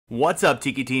What's up,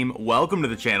 Tiki Team? Welcome to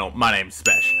the channel. My name's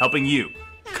Spesh, helping you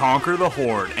conquer the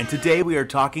Horde, and today we are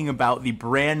talking about the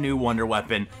brand new Wonder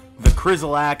Weapon, the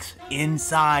Crysalax,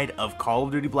 inside of Call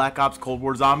of Duty Black Ops Cold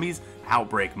War Zombies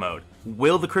Outbreak mode.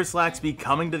 Will the Crysalax be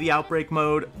coming to the Outbreak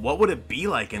mode? What would it be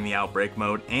like in the Outbreak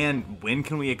mode? And when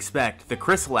can we expect the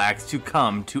Crysalax to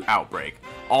come to Outbreak?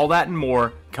 All that and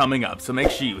more coming up, so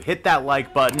make sure you hit that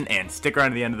like button and stick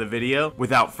around to the end of the video.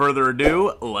 Without further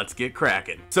ado, let's get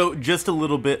cracking. So just a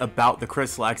little bit about the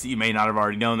Crysalax that you may not have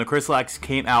already known. The Crysalax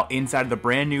came out inside of the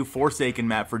brand new Forsaken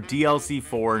map for DLC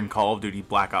 4 in Call of Duty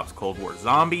Black Ops Cold War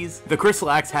Zombies. The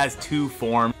Crysalax has two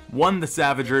forms. One the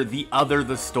Savager, the other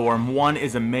the Storm. One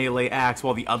is a melee axe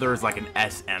while the other is like an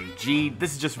SMG.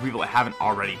 This is just for people that haven't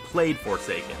already played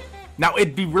Forsaken. Now,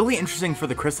 it'd be really interesting for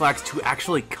the Crysalax to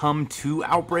actually come to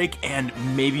Outbreak and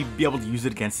maybe be able to use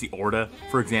it against the Orda,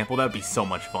 for example. That would be so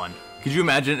much fun. Could you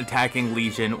imagine attacking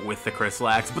Legion with the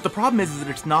Crysalax? But the problem is that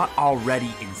it's not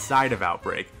already inside of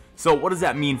Outbreak. So what does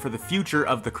that mean for the future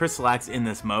of the Crysalax in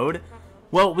this mode?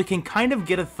 Well, we can kind of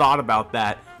get a thought about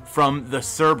that from the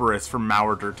Cerberus from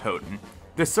Mauer Der Toten.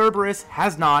 The Cerberus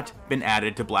has not been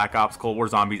added to Black Ops Cold War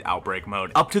Zombies Outbreak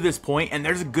mode up to this point, and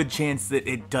there's a good chance that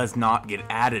it does not get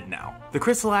added now. The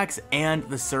Crysalax and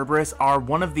the Cerberus are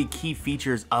one of the key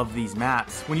features of these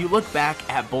maps. When you look back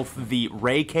at both the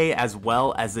Ray K as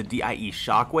well as the DIE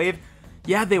Shockwave,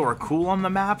 yeah, they were cool on the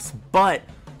maps, but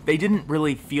they didn't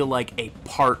really feel like a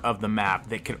part of the map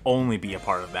that could only be a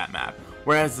part of that map.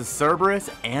 Whereas the Cerberus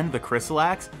and the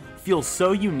Crysalax feel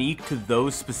so unique to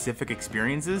those specific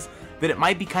experiences that it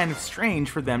might be kind of strange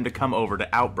for them to come over to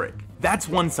Outbreak. That's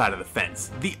one side of the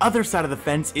fence. The other side of the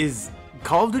fence is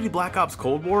Call of Duty Black Ops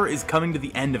Cold War is coming to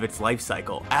the end of its life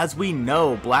cycle. As we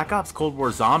know, Black Ops Cold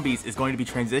War Zombies is going to be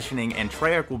transitioning, and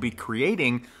Treyarch will be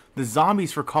creating the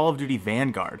zombies for Call of Duty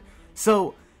Vanguard.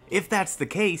 So if that's the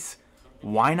case,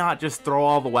 why not just throw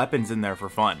all the weapons in there for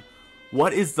fun?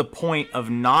 What is the point of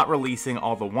not releasing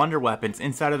all the Wonder Weapons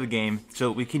inside of the game so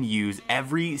that we can use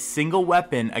every single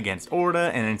weapon against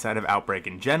Orda and inside of Outbreak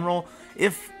in general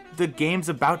if the game's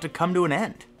about to come to an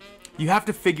end? You have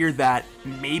to figure that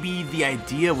maybe the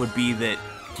idea would be that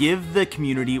give the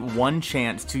community one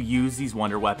chance to use these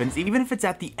Wonder Weapons, even if it's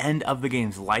at the end of the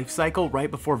game's life cycle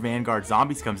right before Vanguard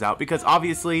Zombies comes out, because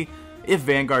obviously if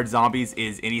Vanguard Zombies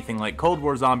is anything like Cold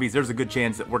War Zombies, there's a good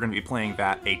chance that we're going to be playing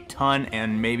that a ton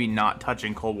and maybe not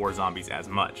touching Cold War Zombies as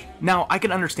much. Now, I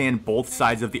can understand both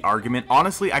sides of the argument.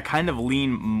 Honestly, I kind of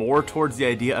lean more towards the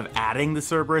idea of adding the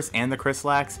Cerberus and the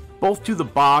Crysalax both to the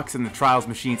box and the Trials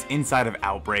machines inside of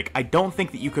Outbreak. I don't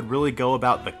think that you could really go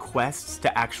about the quests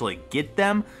to actually get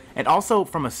them, and also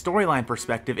from a storyline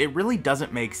perspective, it really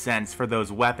doesn't make sense for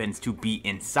those weapons to be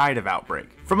inside of Outbreak.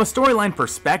 From a storyline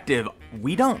perspective,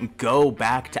 we don't go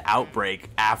back to Outbreak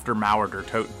after Mauer Der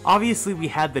Toten. Obviously, we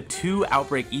had the two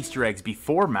Outbreak Easter eggs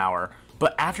before Mauer,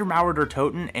 but after Mauer Der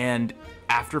Toten and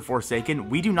after Forsaken,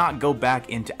 we do not go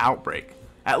back into Outbreak.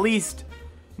 At least,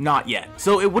 not yet.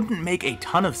 So it wouldn't make a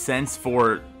ton of sense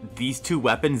for these two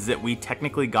weapons that we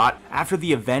technically got after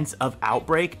the events of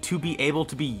Outbreak to be able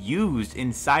to be used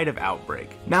inside of Outbreak.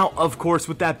 Now, of course,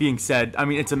 with that being said, I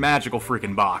mean, it's a magical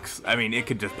freaking box. I mean, it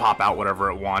could just pop out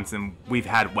whatever it wants, and we've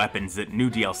had weapons that,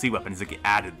 new DLC weapons that get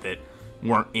added that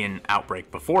weren't in Outbreak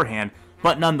beforehand,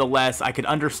 but nonetheless, I could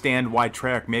understand why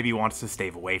Treyarch maybe wants to stay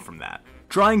away from that.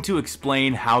 Trying to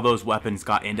explain how those weapons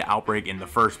got into Outbreak in the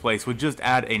first place would just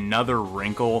add another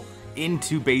wrinkle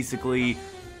into basically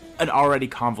an already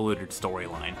convoluted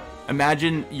storyline.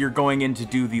 Imagine you're going in to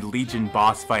do the Legion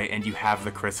boss fight and you have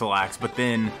the Crysalax, but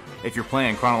then if you're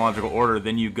playing in chronological order,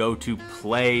 then you go to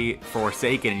play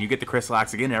Forsaken and you get the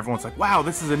Crysalax again and everyone's like, wow,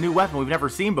 this is a new weapon we've never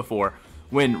seen before.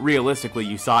 When realistically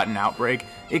you saw it in Outbreak,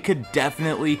 it could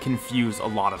definitely confuse a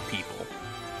lot of people.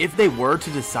 If they were to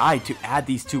decide to add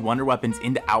these two Wonder Weapons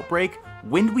into Outbreak,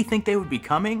 when do we think they would be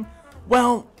coming?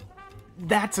 Well,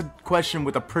 that's a question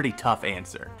with a pretty tough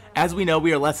answer. As we know,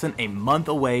 we are less than a month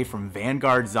away from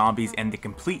Vanguard Zombies and the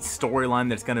complete storyline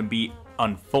that's going to be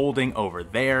unfolding over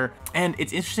there. And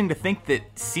it's interesting to think that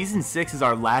Season 6 is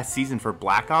our last season for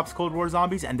Black Ops Cold War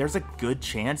Zombies, and there's a good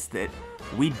chance that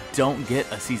we don't get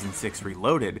a Season 6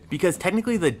 Reloaded, because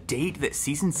technically the date that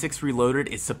Season 6 Reloaded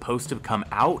is supposed to come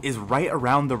out is right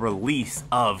around the release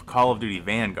of Call of Duty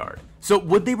Vanguard. So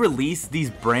would they release these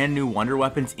brand new Wonder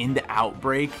Weapons into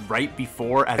Outbreak right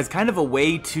before as kind of a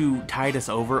way to tide us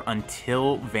over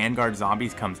until Vanguard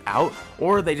Zombies comes out?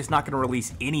 Or are they just not going to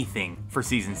release anything for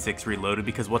Season 6 Reloaded,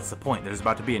 because what's the point? There's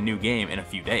about to be a new game in a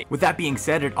few days. With that being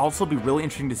said, it'd also be really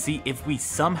interesting to see if we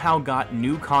somehow got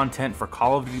new content for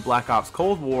Call of Duty Black Ops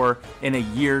Cold War in a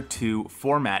year 2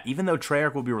 format. Even though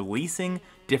Treyarch will be releasing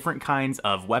different kinds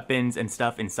of weapons and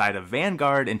stuff inside of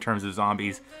Vanguard in terms of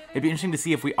zombies. It'd be interesting to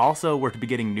see if we also were to be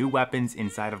getting new weapons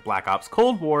inside of Black Ops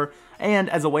Cold War, and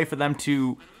as a way for them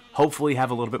to hopefully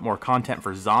have a little bit more content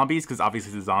for zombies, because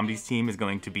obviously the zombies team is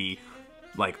going to be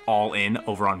like all in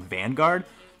over on Vanguard.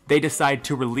 They decide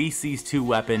to release these two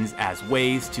weapons as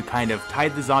ways to kind of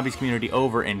tide the zombies community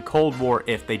over in Cold War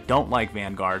if they don't like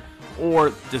Vanguard,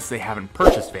 or just they haven't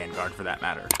purchased Vanguard for that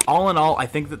matter. All in all, I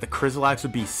think that the Crysalax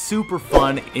would be super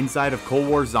fun inside of Cold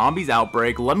War Zombies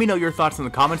Outbreak. Let me know your thoughts in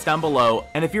the comments down below,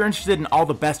 and if you're interested in all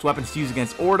the best weapons to use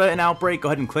against Orda and Outbreak, go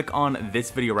ahead and click on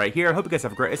this video right here. I hope you guys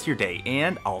have a great rest of your day,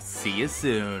 and I'll see you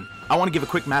soon. I want to give a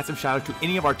quick massive shout out to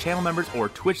any of our channel members or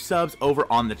Twitch subs over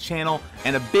on the channel,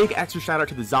 and a big extra shout out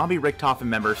to the Zombie Richtofen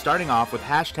member, starting off with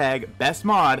hashtag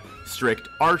BestMod, Strict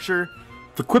Archer,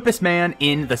 the quippest man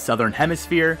in the Southern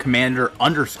Hemisphere,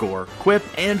 Commander_Quip,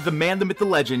 and the man, the myth, the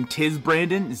legend, Tiz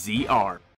Brandon ZR.